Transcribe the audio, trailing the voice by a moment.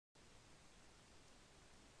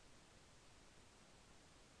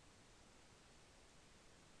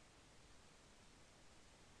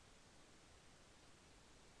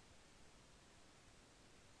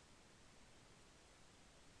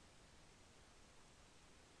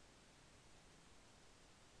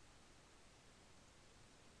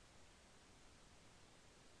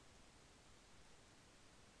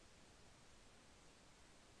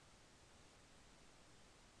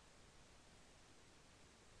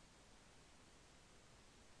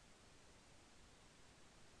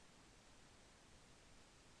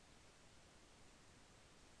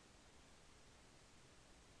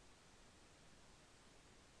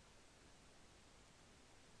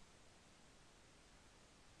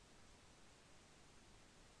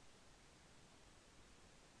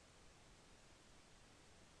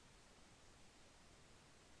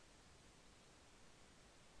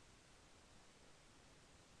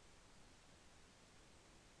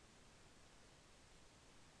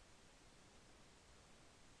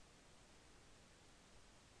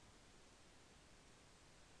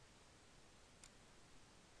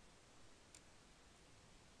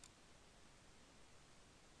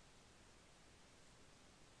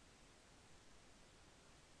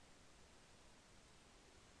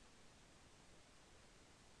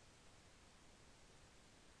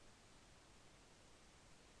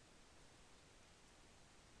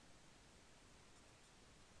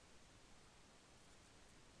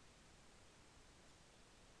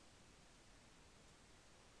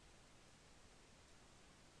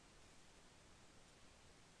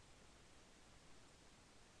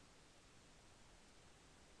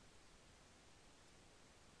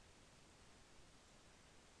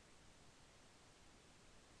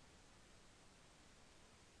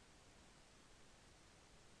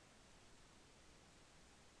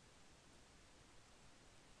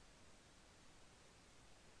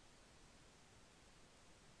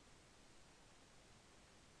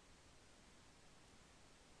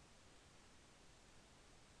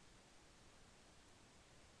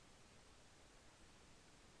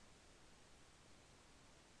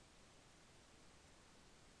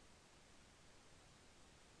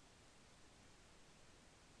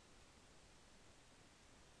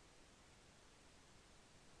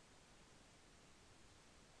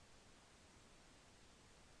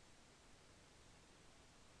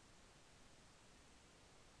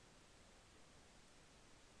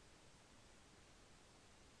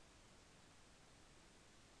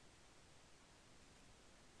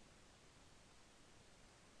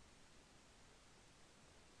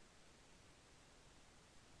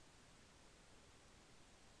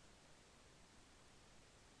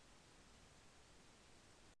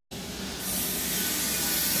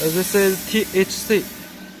This is THC,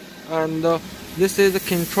 and this is the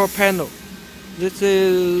control panel. This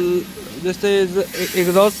is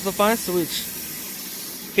exhaust fan switch.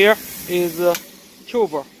 Here is the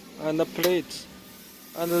tube and the plate,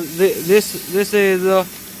 and this is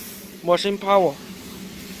machine power,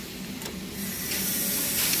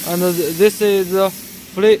 and this is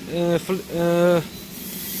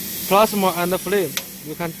plasma and flame.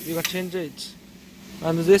 You can change it,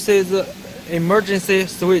 and this is emergency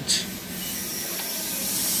switch.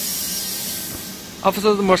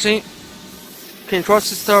 After the machine control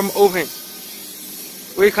system open,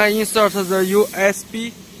 we can insert the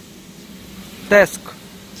USB desk.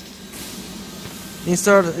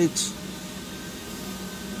 Insert it.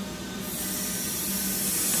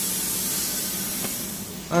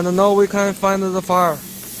 And now we can find the file.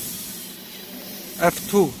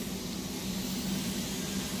 F2.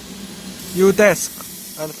 U-desk.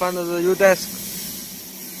 And find the U-desk.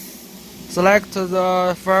 Select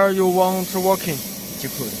the file you want working.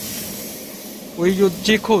 G-code. We use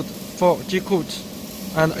G-code for G-code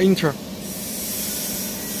and enter.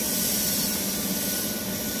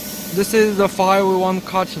 This is the file we want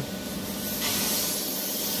cutting.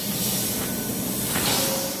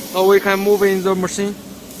 Now we can move in the machine.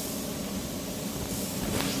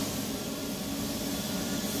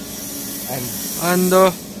 And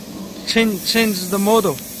change the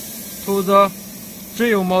model to the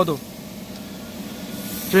drill model.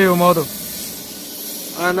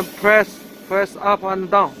 And press up and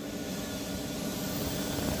down.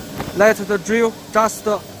 Let the drill just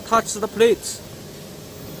touch the plate.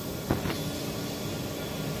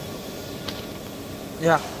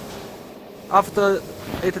 Yeah. After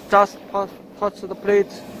it just touch the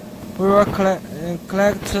plate, we will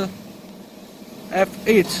collect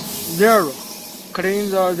F8 0. Clean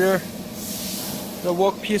the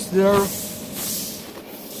workpiece there.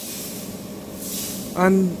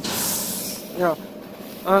 And yeah,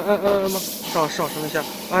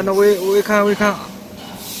 and we can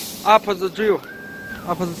up the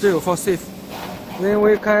drill for safe. Then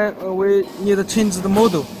we need to change the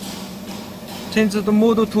model. Change the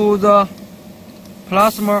model to the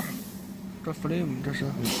plasma. The flame, this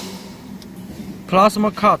is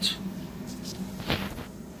plasma cut.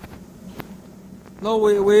 Now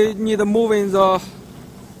we need to move in the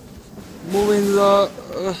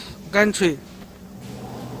gantry.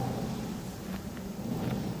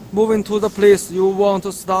 Moving to the place you want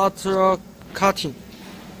to start cutting.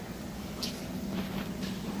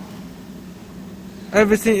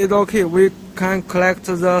 Everything is okay. We can collect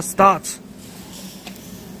the start.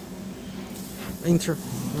 Enter.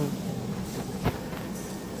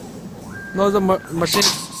 Now the machine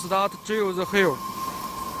start drill the hole.